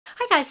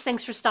Hi guys,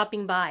 thanks for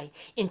stopping by.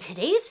 In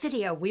today's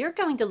video, we are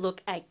going to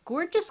look at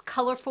gorgeous,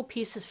 colorful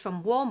pieces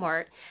from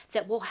Walmart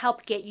that will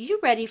help get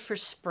you ready for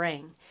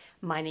spring.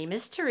 My name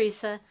is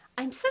Theresa.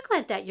 I'm so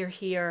glad that you're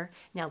here.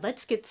 Now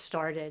let's get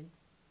started.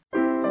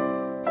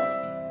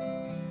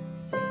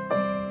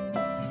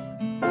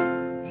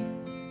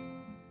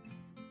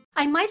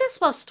 I might as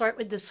well start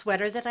with the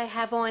sweater that I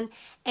have on,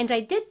 and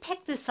I did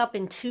pick this up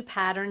in two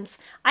patterns.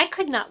 I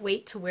could not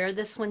wait to wear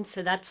this one,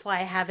 so that's why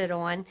I have it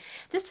on.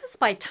 This is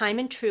by Time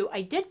and True.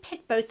 I did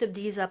pick both of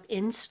these up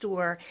in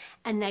store,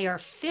 and they are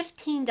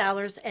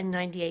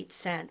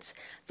 $15.98.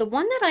 The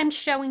one that I'm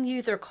showing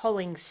you, they're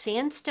calling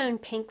Sandstone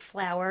Pink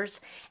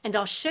Flowers, and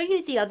I'll show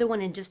you the other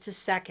one in just a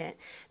second.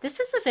 This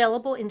is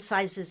available in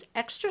sizes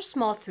extra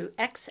small through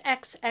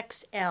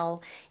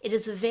XXXL. It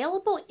is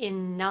available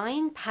in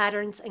 9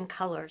 patterns and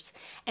colors.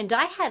 And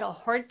I had a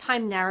hard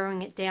time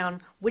narrowing it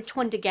down which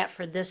one to get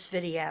for this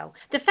video.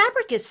 The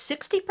fabric is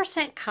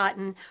 60%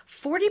 cotton,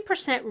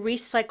 40%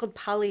 recycled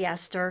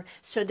polyester,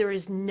 so there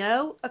is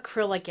no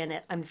acrylic in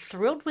it. I'm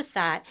thrilled with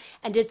that.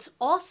 And it's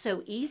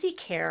also easy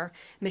care,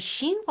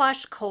 machine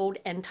wash cold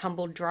and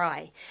tumble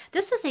dry.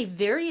 This is a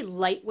very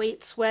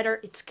lightweight sweater.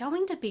 It's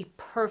going to be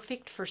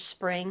perfect for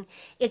spring.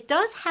 It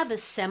does have a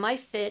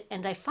semi-fit,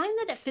 and I find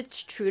that it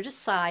fits true to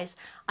size.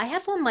 I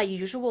have on my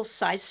usual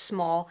size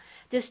small.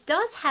 This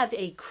does have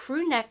a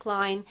crew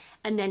neckline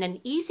and then an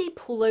easy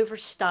pullover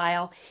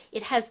style.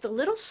 It has the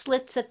little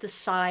slits at the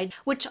side,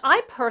 which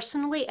I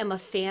personally am a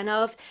fan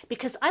of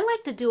because I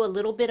like to do a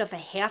little bit of a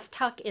half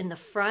tuck in the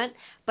front,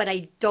 but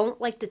I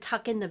don't like to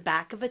tuck in the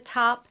back of a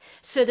top.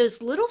 So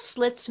those little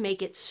slits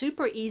make it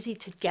super easy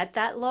to get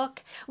that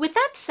look. With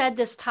that said,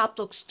 this top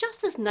looks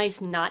just as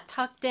nice not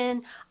tucked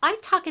in. I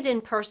tuck it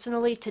in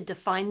personally to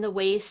define the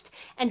waist,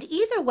 and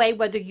either way,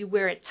 whether you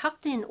wear it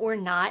tucked in or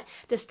not,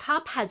 this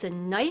top has a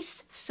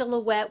nice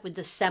silhouette with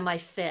the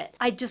semi-fit.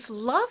 I just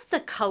love the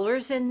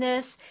colors in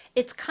this.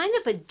 It's kind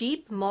of a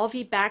deep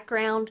mauve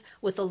background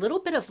with a little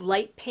bit of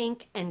light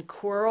pink and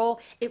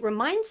coral. It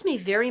reminds me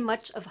very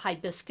much of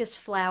hibiscus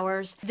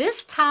flowers.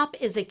 This top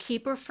is a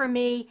keeper for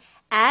me,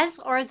 as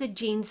are the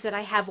jeans that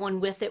I have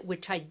on with it,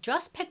 which I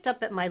just picked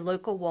up at my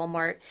local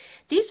Walmart.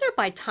 These are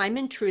by Time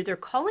and True. They're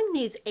calling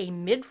these a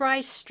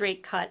mid-rise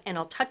straight cut, and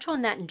I'll touch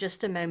on that in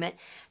just a moment.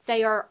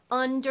 They are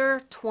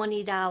under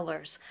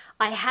 $20.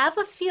 I have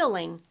a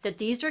feeling that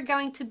these are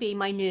going to be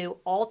my new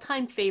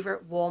all-time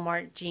favorite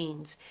Walmart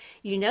jeans.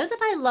 You know that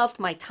I loved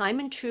my Time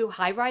and True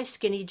high-rise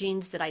skinny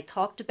jeans that I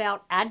talked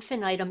about ad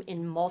infinitum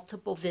in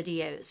multiple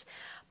videos.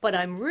 But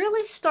I'm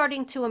really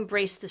starting to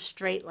embrace the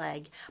straight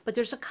leg. But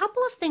there's a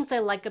couple of things I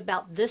like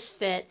about this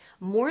fit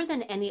more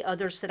than any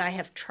others that I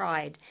have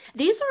tried.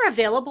 These are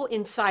available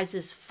in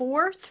sizes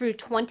 4 through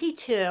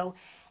 22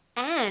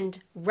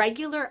 and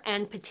regular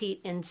and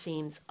petite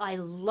inseams. I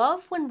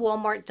love when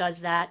Walmart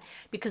does that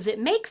because it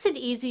makes it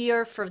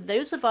easier for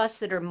those of us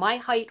that are my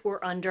height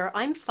or under.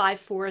 I'm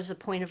 5'4" as a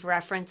point of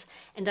reference,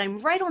 and I'm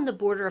right on the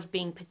border of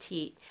being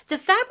petite. The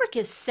fabric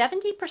is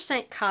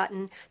 70%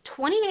 cotton,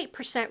 28%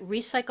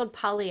 recycled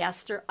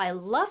polyester. I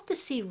love to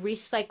see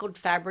recycled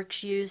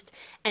fabrics used,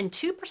 and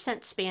 2%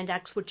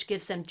 spandex, which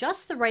gives them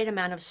just the right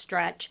amount of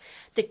stretch.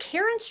 The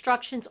care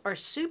instructions are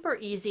super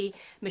easy,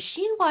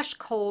 machine wash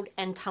cold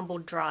and tumble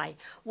dry.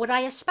 What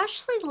I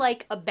especially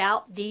like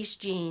about these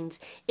jeans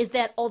is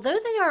that although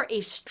they are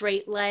a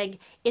straight leg,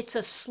 it's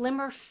a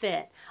slimmer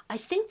fit. I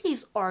think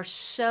these are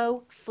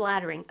so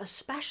flattering,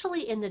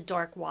 especially in the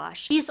dark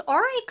wash. These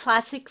are a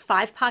classic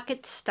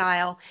 5-pocket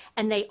style,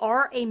 and they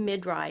are a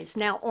mid-rise.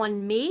 Now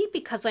on me,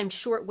 because I'm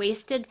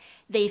short-waisted,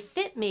 they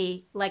fit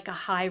me like a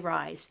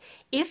high-rise.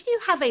 If you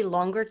have a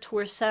longer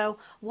torso,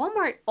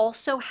 Walmart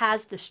also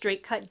has the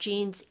straight cut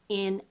jeans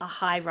in a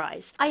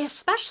high-rise. I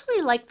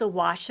especially like the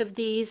wash of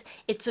these.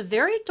 It's a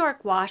very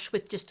dark wash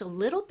with just a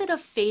little bit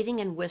of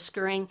fading and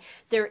whiskering.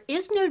 There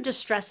is no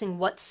distressing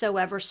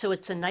whatsoever, so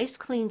it's a nice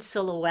clean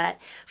silhouette.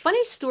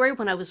 Funny story,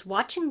 when I was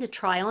watching the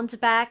try-ons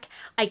back,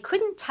 I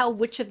couldn't tell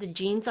which of the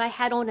jeans I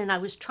had on, and I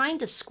was trying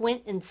to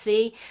squint and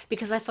see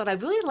because I thought I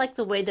really like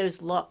the way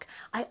those look.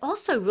 I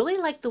also really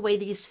like the way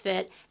these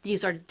fit.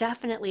 These are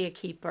definitely a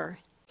keeper.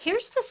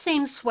 Here's the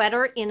same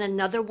sweater in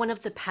another one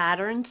of the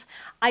patterns.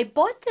 I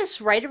bought this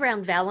right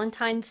around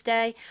Valentine's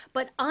Day,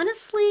 but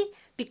honestly,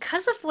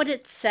 because of what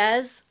it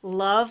says,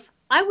 love,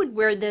 I would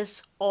wear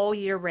this all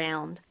year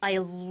round. I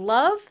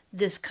love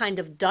this kind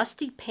of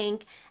dusty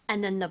pink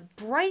and then the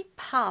bright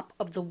pop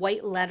of the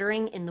white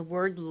lettering in the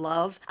word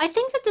love. I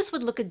think that this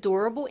would look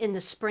adorable in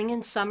the spring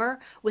and summer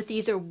with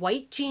either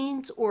white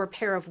jeans or a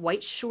pair of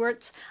white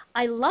shorts.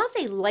 I love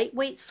a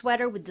lightweight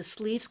sweater with the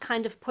sleeves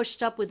kind of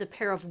pushed up with a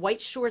pair of white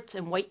shorts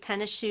and white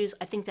tennis shoes.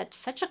 I think that's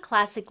such a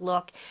classic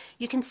look.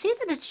 You can see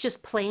that it's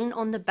just plain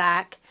on the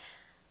back.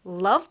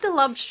 Love the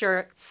love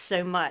shirt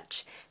so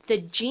much. The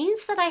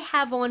jeans that I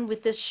have on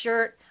with this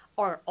shirt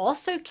are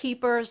also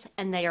keepers,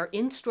 and they are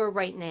in store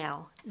right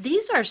now.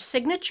 These are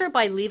Signature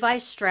by Levi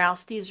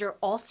Strauss. These are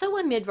also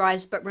a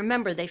mid-rise, but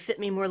remember, they fit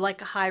me more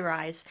like a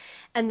high-rise.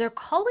 And they're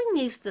calling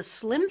these the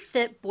Slim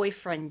Fit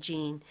Boyfriend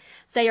Jean.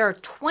 They are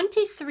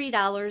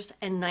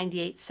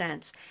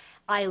 $23.98.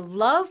 I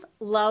love,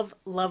 love,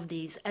 love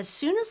these. As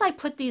soon as I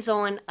put these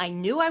on, I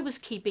knew I was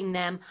keeping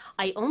them.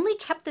 I only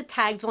kept the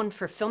tags on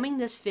for filming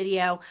this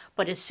video,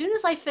 but as soon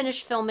as I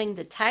finish filming,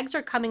 the tags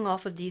are coming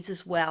off of these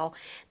as well.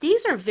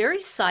 These are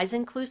very size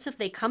inclusive.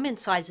 They come in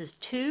sizes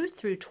 2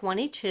 through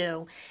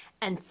 22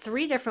 and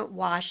 3 different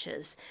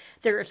washes.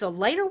 There's a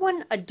lighter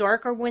one, a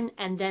darker one,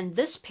 and then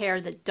this pair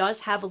that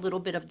does have a little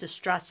bit of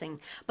distressing,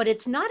 but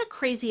it's not a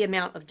crazy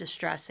amount of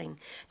distressing.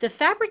 The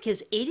fabric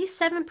is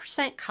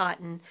 87%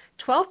 cotton,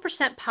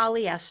 12%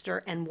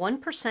 polyester, and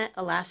 1%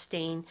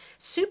 elastane.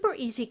 Super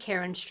easy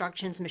care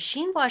instructions,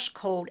 machine wash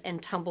cold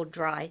and tumble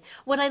dry.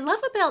 What I love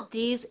about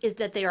these is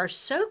that they are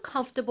so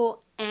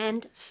comfortable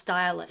and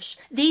stylish.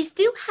 These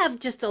do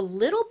have just a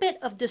little bit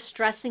of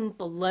distressing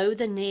below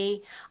the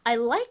knee. I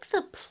like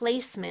the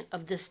placement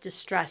of this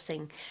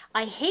distressing.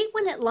 I hate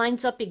when it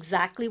lines up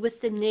exactly with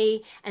the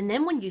knee, and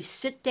then when you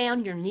sit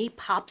down, your knee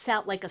pops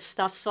out like a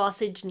stuffed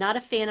sausage. Not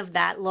a fan of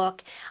that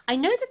look. I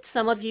know that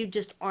some of you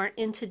just aren't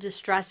into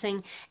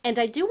distressing, and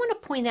I do want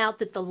to point out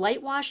that the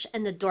light wash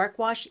and the dark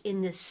wash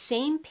in the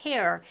same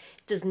pair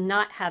does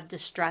not have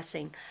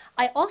distressing.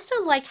 I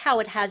also like how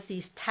it has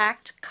these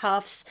tacked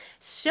cuffs,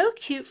 so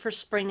cute for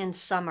spring and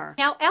summer.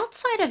 Now,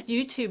 outside of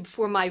YouTube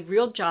for my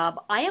real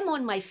job, I am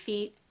on my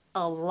feet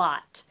a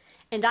lot.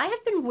 And I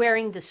have been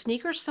wearing the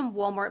sneakers from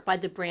Walmart by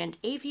the brand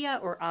Avia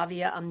or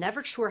Avia, I'm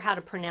never sure how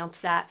to pronounce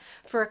that,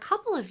 for a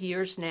couple of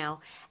years now.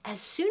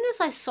 As soon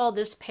as I saw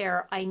this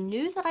pair, I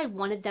knew that I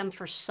wanted them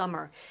for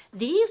summer.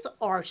 These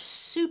are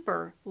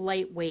super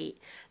lightweight.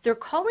 They're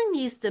calling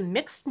these the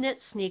mixed knit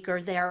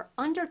sneaker. They are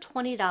under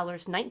 $20,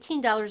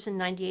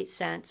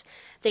 $19.98.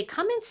 They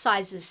come in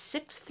sizes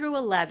 6 through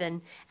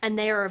 11, and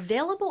they are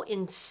available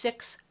in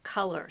 6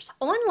 colors.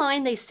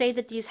 Online, they say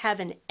that these have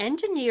an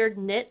engineered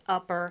knit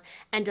upper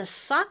and a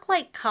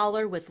sock-like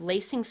collar with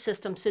lacing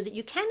system so that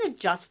you can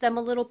adjust them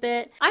a little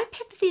bit. I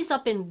picked these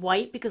up in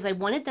white because I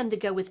wanted them to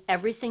go with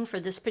everything for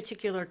this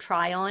particular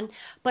try-on,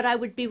 but I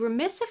would be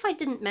remiss if I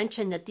didn't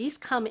mention that these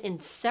come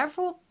in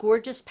several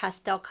gorgeous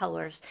pastel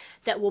colors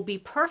that will be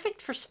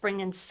perfect for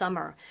spring and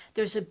summer.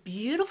 There's a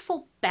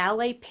beautiful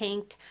ballet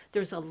pink,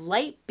 there's a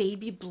light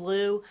baby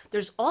blue,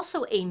 there's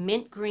also a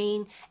mint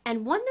green,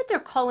 and one that they're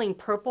calling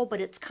purple, but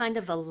it's kind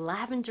of a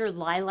lavender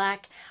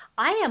lilac.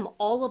 I am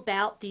all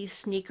about these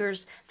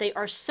sneakers. They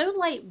are so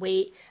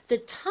lightweight. The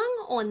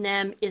tongue on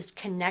them is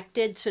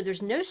connected, so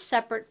there's no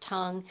separate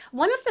tongue.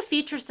 One of the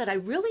features that I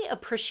really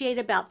appreciate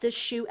about this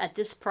shoe at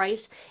this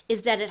price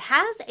is that it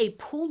has a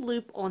pull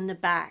loop on the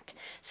back.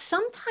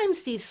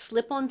 Sometimes these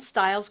slip-on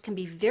styles can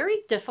be very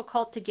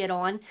difficult to get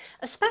on,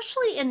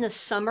 especially in the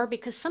summer,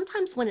 because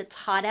sometimes when it's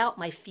hot out,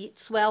 my feet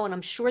swell, and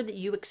I'm sure that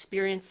you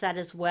experience that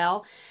as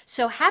well.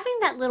 So having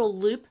that little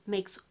loop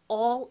makes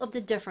all of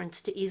the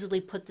difference to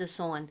easily put this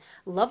on.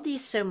 Love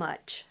these so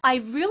much. I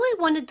really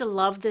wanted to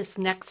love this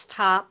next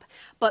top,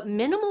 but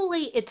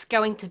minimally it's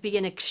going to be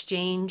an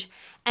exchange.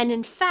 And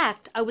in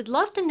fact, I would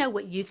love to know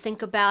what you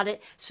think about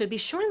it, so be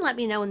sure and let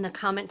me know in the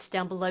comments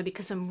down below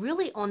because I'm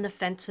really on the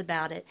fence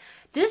about it.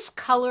 This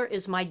color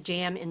is my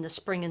jam in the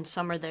spring and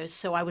summer though,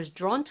 so I was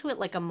drawn to it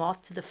like a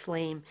moth to the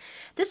flame.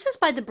 This is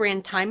by the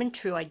brand Time and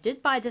True. I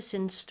did buy this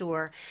in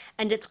store,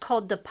 and it's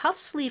called the Puff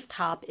Sleeve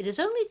Top. It is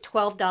only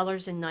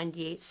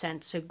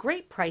 $12.98, so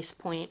great price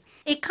point.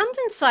 It comes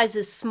in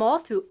sizes small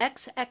through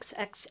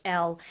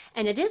XXXL,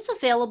 and it is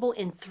available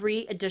in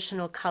 3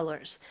 additional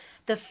colors.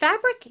 The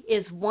fabric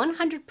is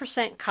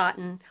 100%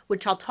 cotton,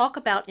 which I'll talk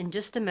about in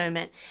just a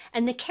moment,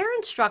 and the care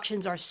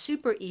instructions are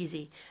super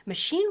easy.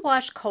 Machine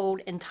wash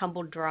cold and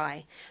tumble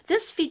dry.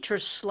 This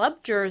features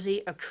slub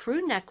jersey, a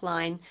crew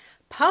neckline,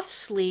 puff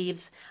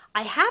sleeves.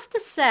 I have to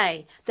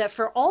say that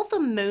for all the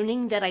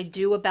moaning that I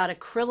do about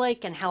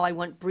acrylic and how I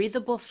want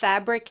breathable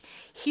fabric,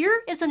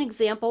 here is an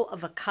example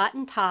of a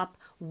cotton top,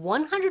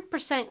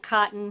 100%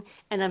 cotton,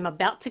 and I'm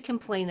about to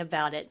complain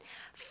about it.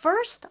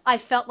 First, I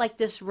felt like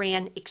this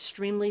ran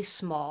extremely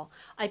small.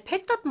 I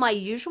picked up my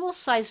usual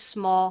size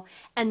small,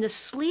 and the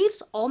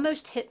sleeves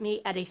almost hit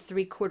me at a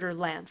 3/4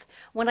 length.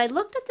 When I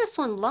looked at this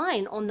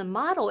online, on the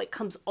model, it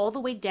comes all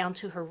the way down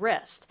to her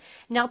wrist.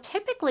 Now,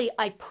 typically,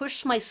 I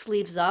push my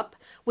sleeves up,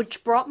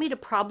 which brought me to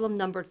problem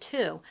number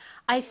 2.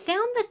 I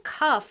found the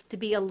cuff to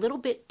be a little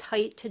bit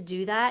tight to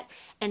do that,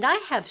 and I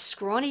have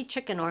scrawny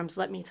chicken arms,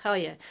 let me tell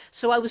you.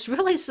 So I was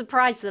really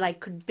surprised that I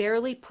could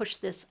barely push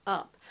this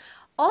up.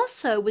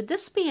 Also, with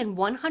this being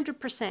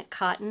 100%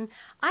 cotton,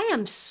 I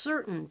am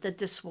certain that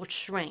this will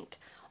shrink.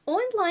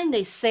 Online,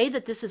 they say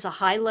that this is a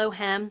high-low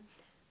hem.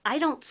 I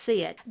don't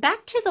see it.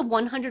 Back to the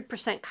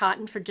 100%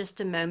 cotton for just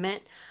a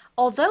moment.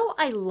 Although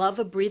I love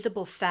a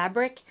breathable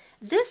fabric,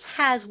 this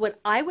has what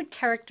I would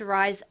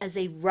characterize as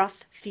a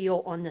rough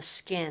feel on the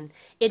skin.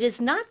 It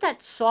is not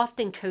that soft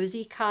and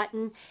cozy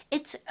cotton.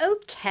 It's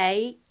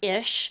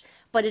okay-ish,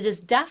 but it is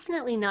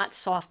definitely not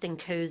soft and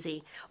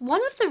cozy.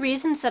 One of the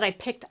reasons that I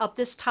picked up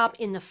this top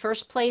in the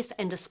first place,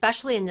 and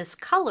especially in this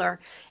color,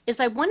 is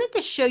I wanted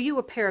to show you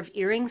a pair of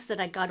earrings that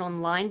I got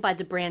online by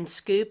the brand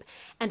Scoop,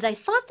 and I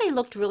thought they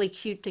looked really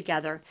cute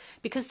together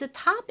because the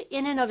top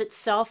in and of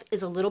itself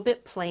is a little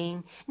bit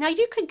plain. Now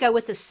you could go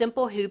with a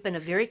simple hoop and a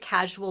very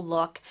casual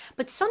look,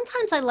 but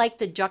sometimes I like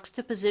the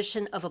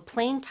juxtaposition of a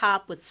plain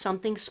top with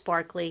something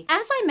sparkly.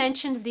 As I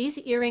mentioned, these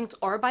earrings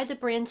are by the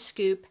brand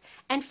Scoop,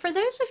 and for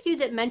those of you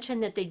that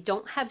mentioned that they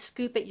don't have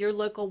Scoop at your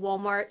local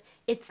Walmart,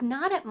 it's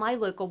not at my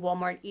local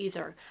Walmart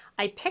either.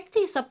 I picked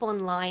these up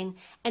online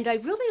and I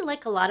really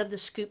like a lot of the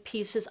Scoop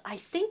pieces. I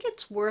think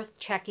it's worth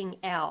checking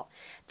out.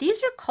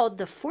 These are called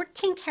the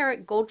 14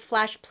 karat gold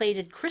flash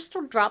plated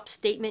crystal drop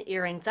statement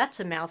earrings. That's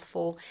a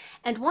mouthful.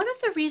 And one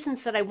of the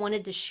reasons that I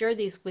wanted to share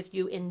these with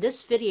you in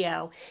this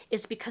video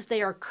is because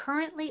they are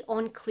currently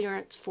on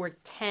clearance for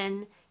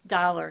 $10.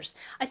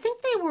 I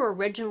think they were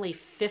originally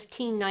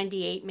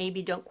 $15.98,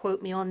 maybe, don't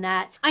quote me on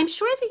that. I'm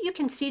sure that you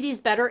can see these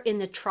better in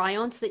the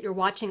try-ons that you're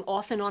watching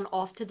off and on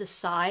off to the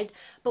side,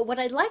 but what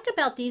I like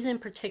about these in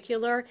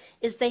particular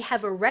is they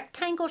have a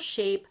rectangle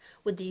shape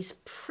with these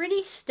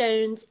pretty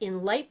stones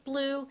in light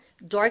blue,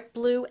 dark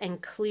blue,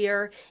 and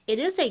clear. It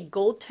is a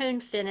gold tone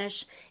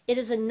finish. It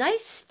is a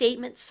nice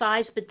statement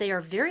size, but they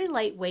are very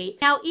lightweight.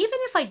 Now, even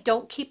if I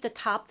don't keep the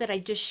top that I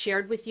just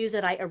shared with you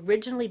that I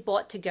originally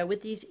bought to go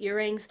with these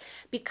earrings,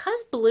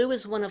 because blue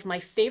is one of my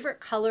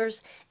favorite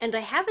colors, and I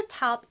have a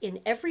top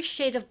in every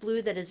shade of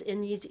blue that is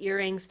in these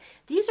earrings,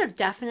 these are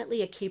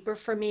definitely a keeper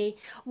for me.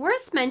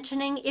 Worth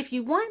mentioning, if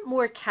you want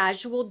more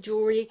casual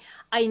jewelry,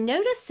 I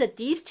noticed that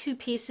these two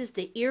pieces,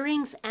 the earrings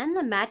and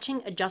the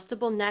matching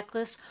adjustable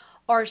necklace,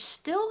 are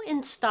still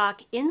in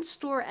stock in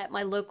store at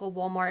my local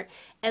Walmart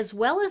as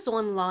well as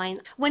online.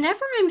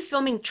 Whenever I'm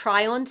filming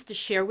try-ons to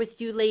share with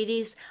you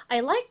ladies, I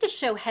like to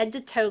show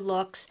head-to-toe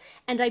looks,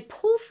 and I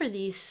pull for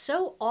these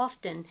so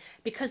often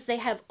because they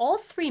have all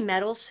three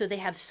metals, so they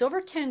have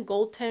silver tone,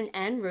 gold tone,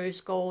 and rose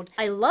gold.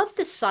 I love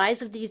the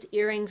size of these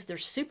earrings. They're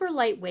super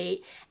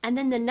lightweight, and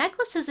then the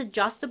necklace is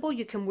adjustable.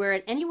 You can wear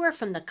it anywhere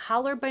from the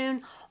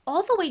collarbone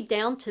all the way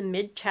down to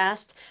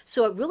mid-chest,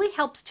 so it really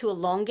helps to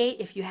elongate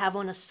if you have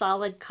on a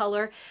solid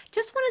color.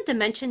 Just wanted to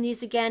mention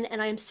these again,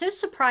 and I am so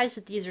surprised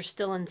that these are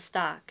still in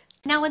stock.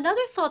 Now,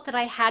 another thought that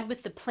I had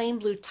with the plain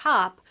blue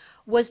top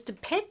was to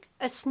pick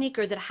a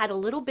sneaker that had a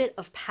little bit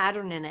of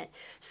pattern in it.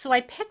 So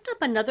I picked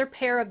up another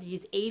pair of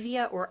these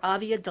Avia or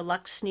Avia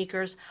Deluxe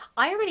sneakers.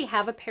 I already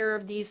have a pair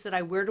of these that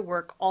I wear to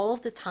work all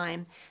of the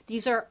time.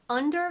 These are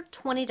under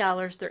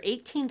 $20. They're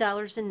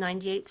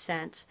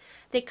 $18.98.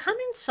 They come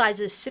in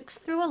sizes 6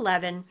 through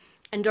 11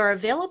 and are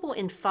available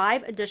in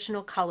 5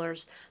 additional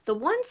colors. The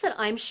ones that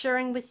I'm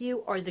sharing with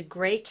you are the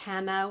gray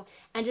camo,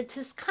 and it's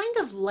this kind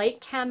of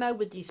light camo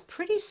with these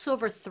pretty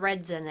silver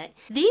threads in it.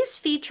 These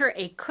feature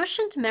a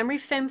cushioned memory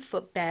foam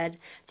footbed.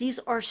 These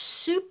are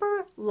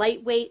super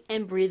lightweight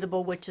and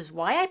breathable, which is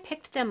why I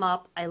picked them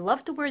up. I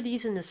love to wear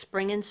these in the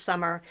spring and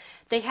summer.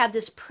 They have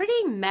this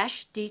pretty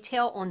mesh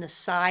detail on the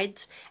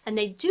sides, and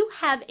they do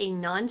have a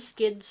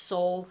non-skid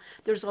sole.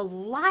 There's a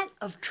lot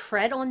of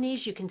tread on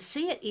these. You can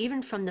see it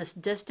even from this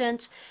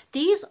distance.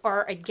 These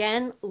are,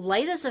 again,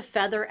 light as a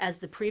feather as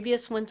the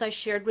previous ones I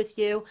shared with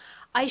you.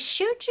 I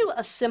showed you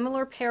a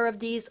similar pair of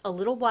these a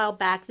little while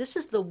back. This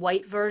is the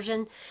white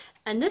version,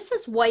 and this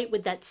is white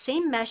with that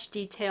same mesh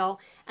detail,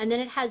 and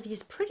then it has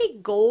these pretty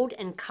gold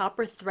and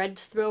copper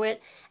threads through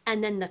it,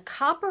 and then the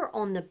copper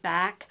on the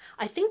back.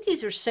 I think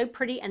these are so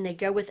pretty and they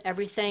go with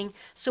everything.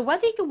 So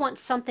whether you want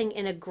something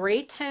in a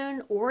gray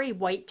tone or a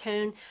white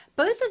tone,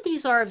 both of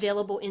these are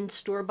available in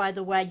store, by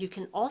the way. You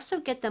can also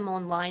get them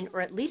online,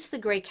 or at least the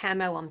gray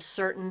camo, I'm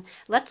certain.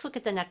 Let's look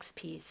at the next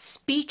piece.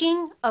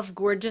 Speaking of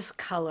gorgeous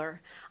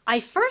color,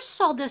 I first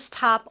saw this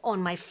top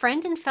on my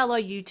friend and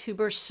fellow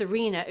YouTuber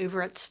Serena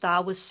over at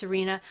Style with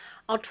Serena.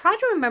 I'll try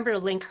to remember to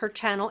link her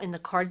channel in the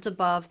cards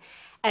above.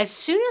 As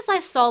soon as I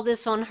saw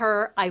this on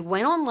her, I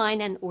went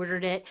online and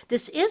ordered it.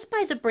 This is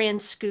by the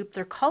brand Scoop.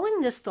 They're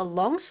calling this the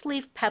long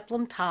sleeve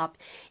peplum top.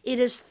 It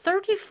is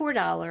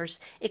 $34.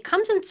 It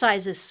comes in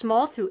sizes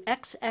small through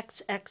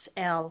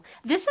XXXL.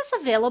 This is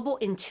available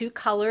in 2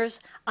 colors.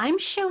 I'm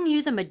showing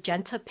you the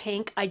magenta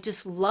pink. I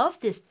just love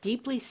this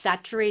deeply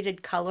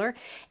saturated color.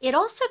 It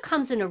also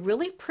comes in a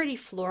really pretty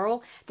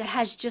floral that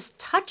has just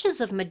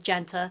touches of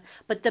magenta,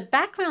 but the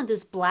background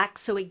is black,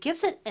 so it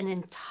gives it an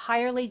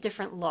entirely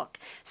different look.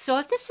 So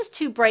if this is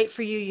too bright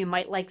for you, you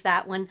might like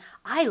that one.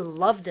 I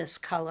love this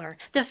color.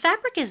 The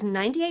fabric is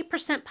 98%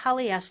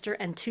 polyester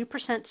and 2%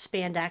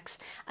 spandex.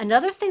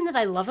 Another thing that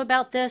I love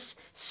about this,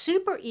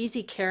 super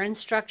easy care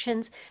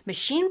instructions,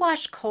 machine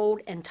wash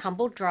cold and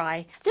tumble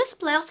dry. This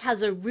blouse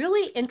has a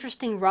really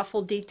interesting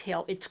ruffle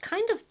detail. It's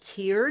kind of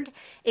tiered.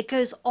 It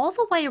goes all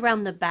the way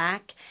around the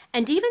back,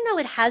 and even though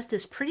it has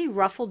this pretty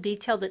ruffle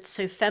detail that's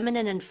so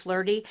feminine and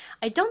flirty,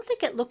 I don't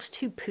think it looks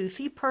too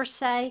poofy per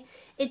se.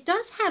 It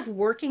does have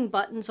working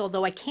buttons,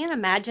 although I can't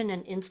imagine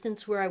an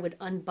instance where I would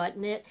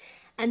unbutton it.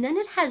 And then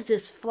it has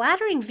this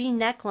flattering V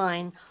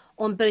neckline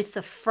on both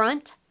the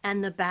front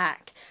and the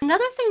back.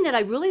 Another thing that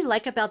I really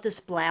like about this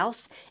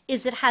blouse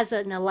is it has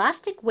an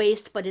elastic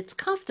waist, but it's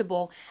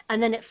comfortable,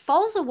 and then it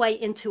falls away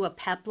into a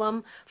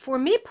peplum. For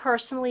me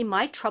personally,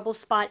 my trouble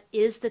spot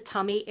is the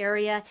tummy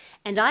area,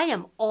 and I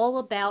am all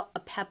about a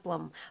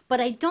peplum,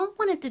 but I don't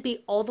want it to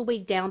be all the way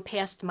down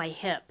past my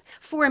hip.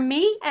 For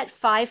me at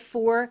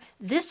 5'4",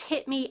 this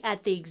hit me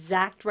at the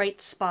exact right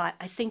spot.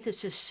 I think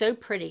this is so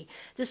pretty.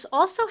 This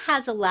also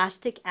has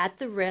elastic at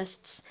the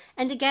wrists,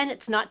 and again,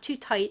 it's not too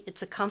tight.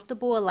 It's a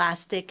comfortable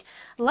elastic.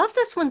 Love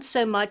this one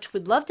so much.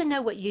 Would love to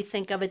know what you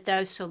think of it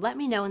though, so let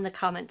me know in the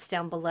comments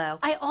down below.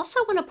 I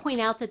also want to point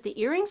out that the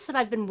earrings that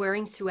I've been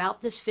wearing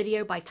throughout this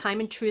video by Time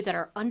and True that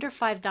are under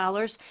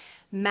 $5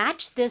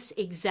 match this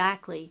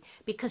exactly,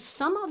 because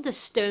some of the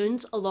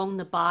stones along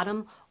the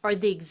bottom are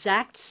the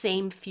exact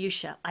same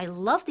fuchsia. I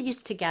love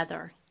these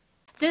together.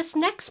 This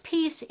next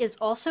piece is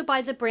also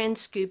by the brand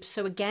Scoop,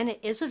 so again, it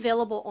is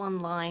available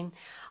online.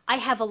 I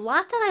have a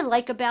lot that I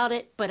like about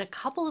it, but a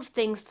couple of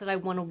things that I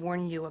want to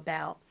warn you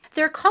about.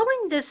 They're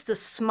calling this the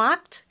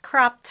Smocked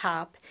Crop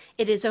Top.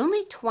 It is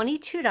only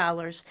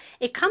 $22.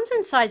 It comes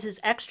in sizes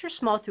extra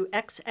small through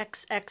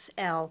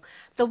XXXL.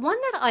 The one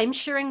that I'm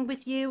sharing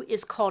with you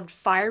is called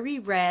Fiery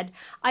Red.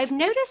 I've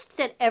noticed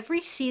that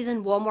every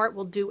season Walmart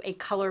will do a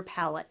color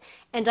palette,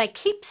 and I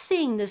keep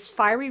seeing this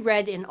fiery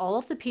red in all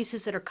of the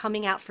pieces that are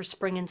coming out for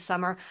spring and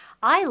summer.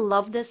 I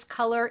love this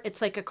color.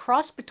 It's like a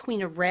cross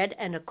between a red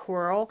and a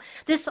coral.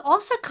 This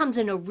also comes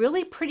in a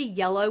really pretty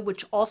yellow,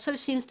 which also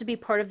seems to be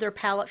part of their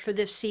palette for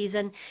this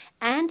season,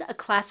 and a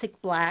classic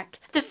black.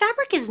 The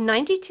fabric is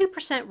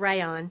 92%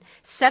 rayon,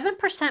 7%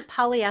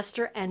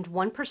 polyester, and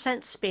 1%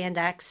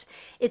 spandex.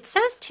 It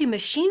says to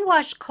machine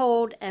wash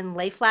cold and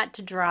lay flat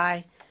to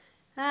dry.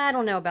 I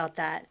don't know about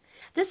that.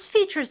 This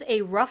features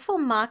a ruffle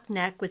mock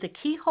neck with a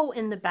keyhole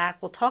in the back.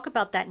 We'll talk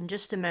about that in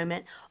just a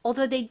moment.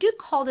 Although they do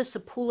call this a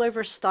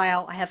pullover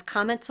style, I have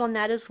comments on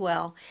that as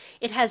well.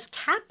 It has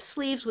cap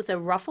sleeves with a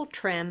ruffle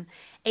trim,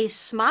 a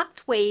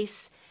smocked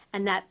waist,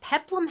 and that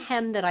peplum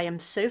hem that I am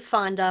so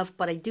fond of,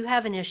 but I do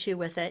have an issue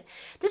with it.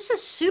 This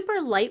is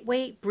super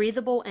lightweight,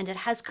 breathable, and it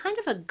has kind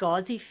of a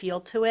gauzy feel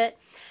to it.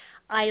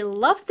 I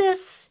love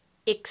this,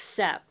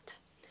 except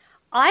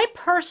I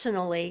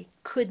personally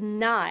could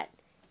not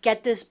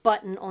get this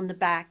button on the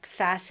back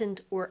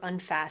fastened or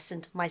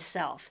unfastened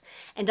myself.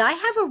 And I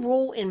have a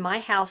rule in my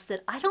house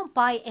that I don't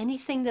buy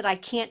anything that I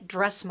can't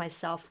dress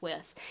myself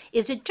with.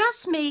 Is it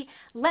just me?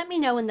 Let me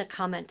know in the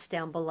comments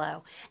down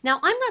below. Now,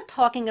 I'm not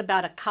talking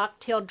about a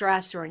cocktail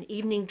dress or an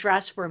evening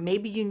dress where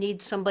maybe you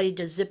need somebody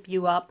to zip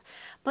you up,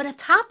 but a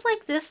top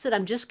like this that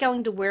I'm just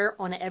going to wear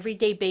on an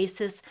everyday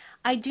basis,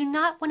 I do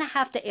not want to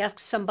have to ask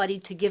somebody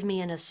to give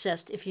me an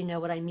assist, if you know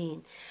what I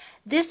mean.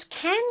 This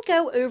can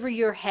go over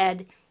your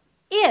head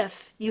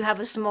if you have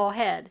a small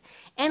head.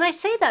 And I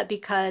say that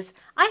because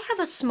I have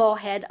a small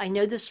head. I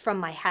know this from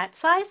my hat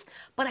size,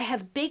 but I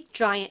have big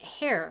giant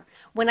hair.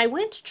 When I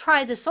went to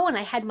try this on,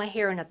 I had my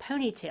hair in a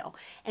ponytail,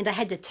 and I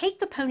had to take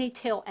the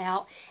ponytail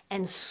out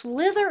and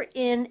slither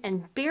in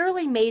and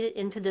barely made it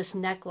into this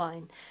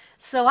neckline.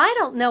 So I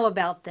don't know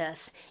about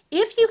this.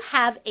 If you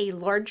have a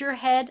larger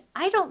head,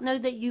 I don't know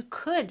that you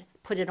could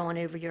put it on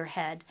over your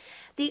head.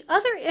 The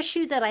other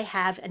issue that I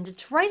have, and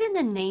it's right in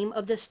the name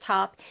of this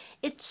top,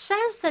 it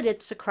says that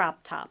it's a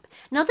crop top.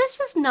 Now, this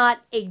is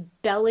not a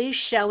belly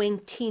showing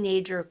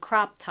teenager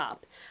crop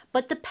top,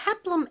 but the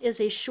peplum is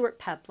a short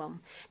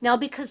peplum. Now,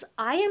 because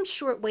I am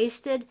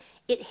short-waisted,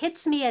 it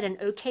hits me at an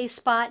okay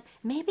spot.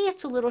 Maybe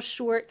it's a little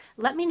short.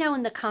 Let me know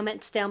in the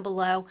comments down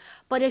below.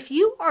 But if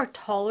you are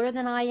taller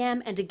than I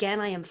am, and again,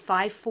 I am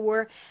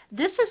 5'4",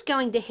 this is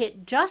going to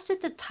hit just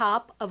at the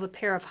top of a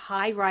pair of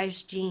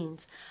high-rise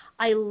jeans.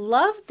 I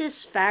love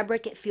this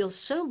fabric. It feels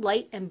so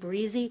light and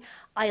breezy.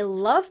 I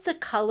love the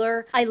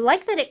color. I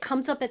like that it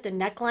comes up at the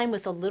neckline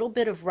with a little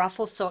bit of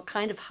ruffle, so it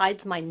kind of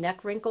hides my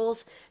neck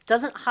wrinkles.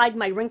 Doesn't hide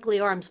my wrinkly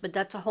arms, but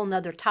that's a whole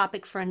nother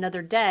topic for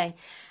another day.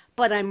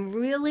 But I'm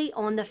really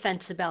on the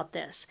fence about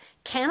this.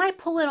 Can I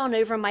pull it on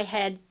over my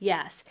head?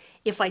 Yes.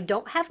 If I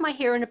don't have my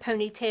hair in a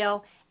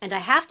ponytail, and I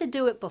have to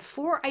do it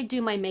before I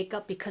do my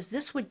makeup because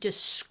this would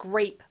just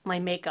scrape my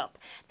makeup.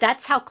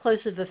 That's how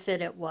close of a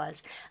fit it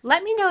was.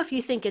 Let me know if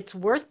you think it's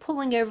worth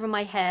pulling over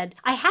my head.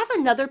 I have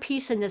another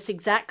piece in this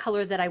exact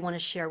color that I want to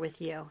share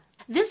with you.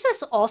 This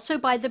is also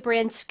by the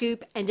brand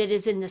Scoop, and it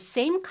is in the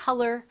same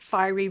color,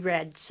 fiery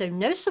red, so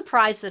no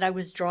surprise that I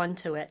was drawn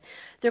to it.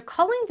 They're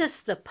calling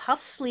this the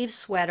puff sleeve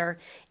sweater.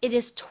 It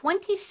is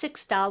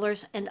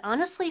 $26, and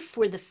honestly,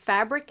 for the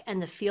fabric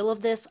and the feel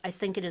of this, I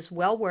think it is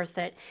well worth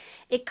it.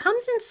 It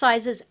comes in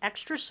sizes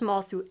extra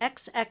small through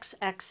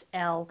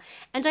XXXL,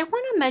 and I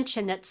want to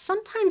mention that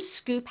sometimes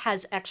Scoop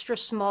has extra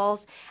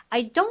smalls.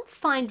 I don't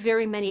find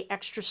very many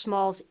extra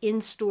smalls in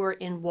store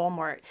in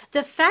Walmart.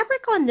 The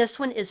fabric on this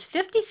one is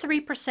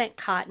 53%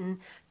 cotton,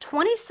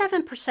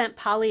 27%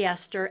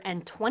 polyester,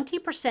 and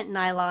 20%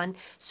 nylon,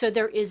 so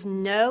there is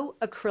no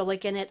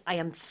acrylic in it. I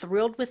am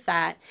thrilled with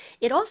that.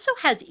 It also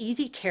has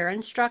easy care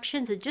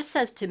instructions. It just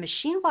says to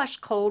machine wash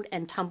cold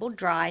and tumble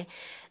dry.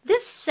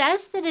 This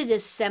says that it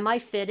is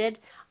semi-fitted.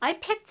 I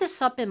picked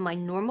this up in my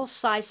normal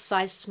size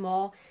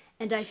small,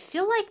 and I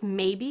feel like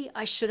maybe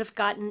I should have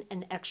gotten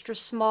an extra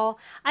small.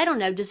 I don't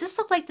know. Does this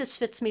look like this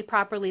fits me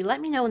properly?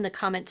 Let me know in the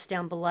comments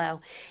down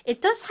below.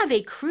 It does have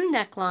a crew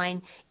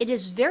neckline. It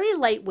is very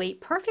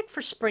lightweight, perfect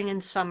for spring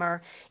and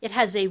summer. It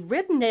has a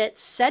rib knit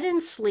set-in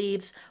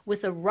sleeves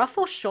with a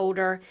ruffle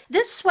shoulder.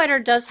 This sweater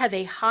does have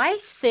a high,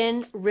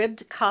 thin,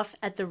 ribbed cuff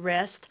at the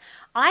wrist.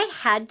 I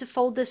had to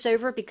fold this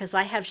over because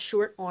I have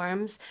short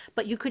arms,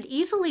 but you could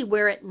easily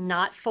wear it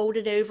not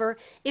folded over.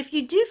 If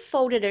you do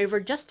fold it over,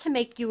 just to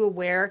make you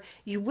aware,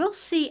 you will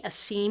see a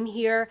seam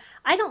here.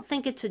 I don't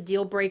think it's a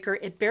deal breaker.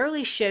 It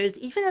barely shows.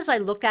 Even as I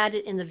look at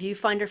it in the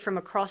viewfinder from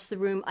across the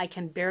room, I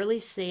can barely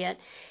see it.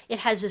 It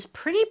has this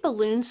pretty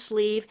balloon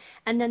sleeve,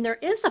 and then there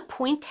is a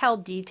pointelle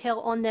detail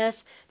on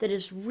this that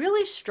is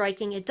really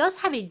striking. It does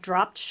have a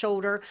dropped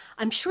shoulder.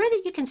 I'm sure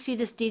that you can see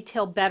this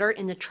detail better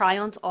in the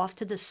try-ons off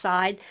to the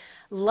side.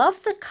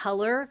 Love the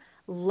color,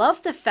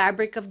 love the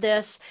fabric of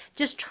this.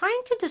 Just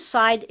trying to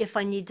decide if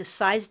I need to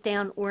size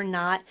down or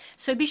not.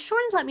 So be sure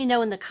and let me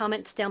know in the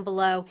comments down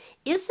below,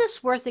 is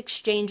this worth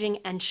exchanging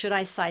and should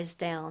I size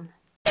down?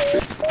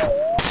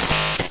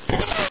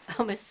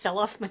 Almost fell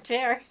off my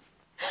chair.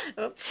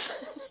 Oops.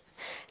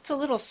 It's a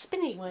little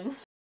spinny one.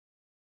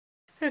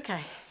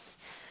 Okay,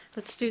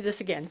 let's do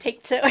this again.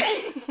 Take two. I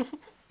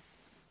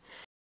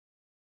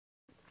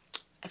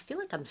feel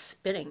like I'm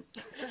spitting.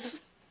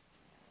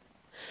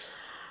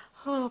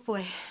 Oh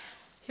boy,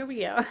 here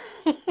we go.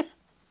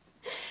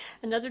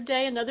 Another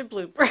day, another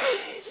blooper.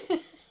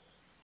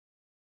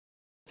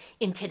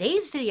 In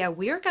today's video,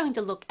 we are going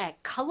to look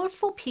at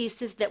colorful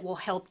pieces that will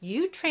help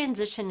you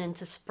transition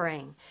into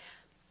spring.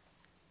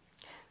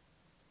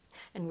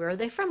 And where are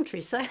they from,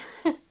 Theresa?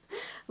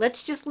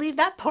 Let's just leave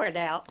that part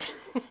out.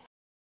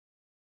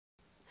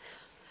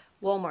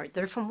 Walmart,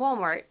 they're from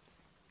Walmart.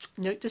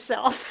 Note to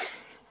self.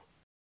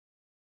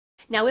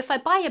 Now, if I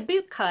buy a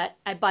boot cut,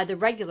 I buy the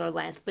regular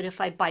length, but if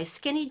I buy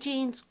skinny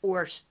jeans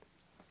or...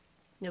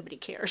 Nobody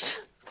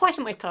cares. Why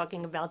am I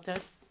talking about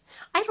this?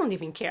 I don't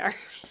even care.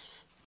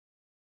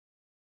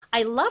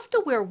 I love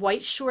to wear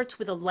white shorts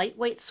with a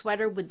lightweight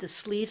sweater with the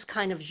sleeves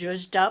kind of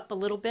zhuzhed up a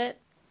little bit.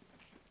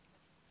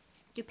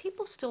 Do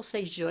people still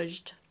say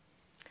zhuzhed?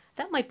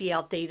 That might be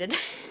outdated.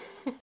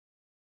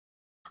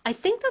 I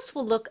think this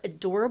will look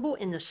adorable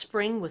in the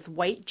spring with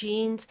white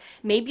jeans,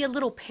 maybe a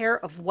little pair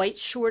of white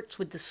shorts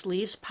with the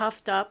sleeves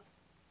puffed up.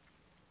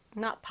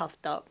 Not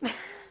puffed up.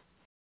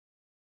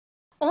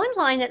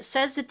 Online it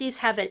says that these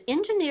have an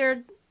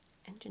engineered,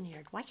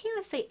 why can't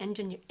I say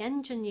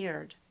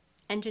engineered,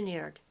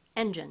 engineered.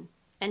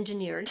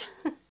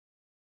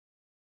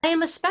 I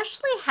am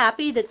especially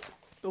happy that,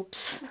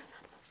 oops.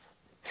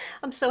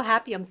 I'm so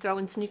happy I'm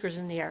throwing sneakers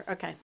in the air.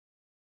 Okay.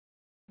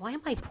 Why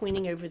am I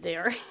pointing over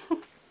there?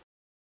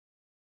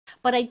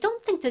 But I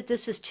don't think that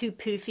this is too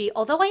poofy,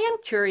 although I am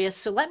curious,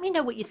 so let me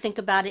know what you think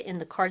about it in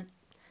the card.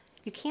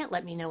 You can't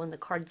let me know in the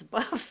cards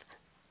above.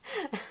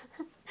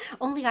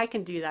 Only I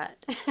can do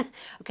that.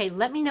 Okay,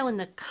 let me know in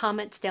the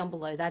comments down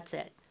below. That's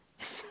it.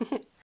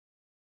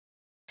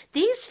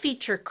 These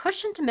feature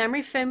cushioned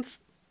memory foam.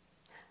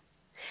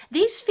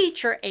 These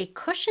feature a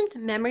cushioned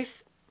memory.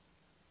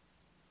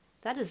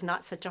 That is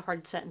not such a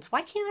hard sentence.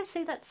 Why can't I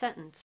say that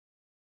sentence?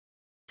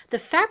 The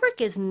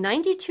fabric is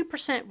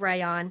 92%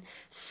 rayon,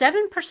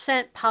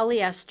 7%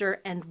 polyester,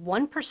 and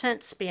 1%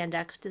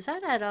 spandex. Does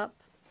that add up?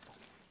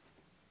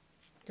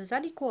 Does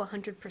that equal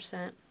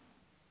 100%?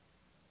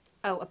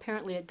 Oh,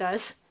 apparently it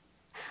does.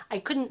 I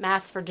couldn't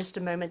math for just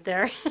a moment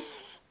there.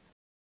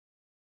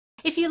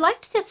 If you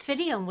liked this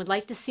video and would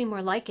like to see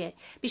more like it,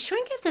 be sure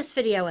and give this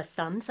video a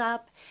thumbs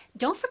up.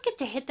 Don't forget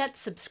to hit that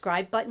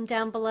subscribe button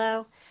down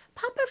below.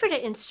 Pop over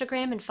to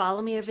Instagram and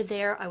follow me over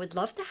there. I would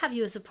love to have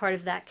you as a part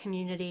of that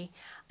community.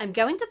 I'm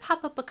going to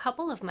pop up a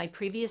couple of my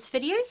previous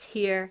videos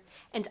here,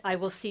 and I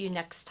will see you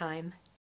next time.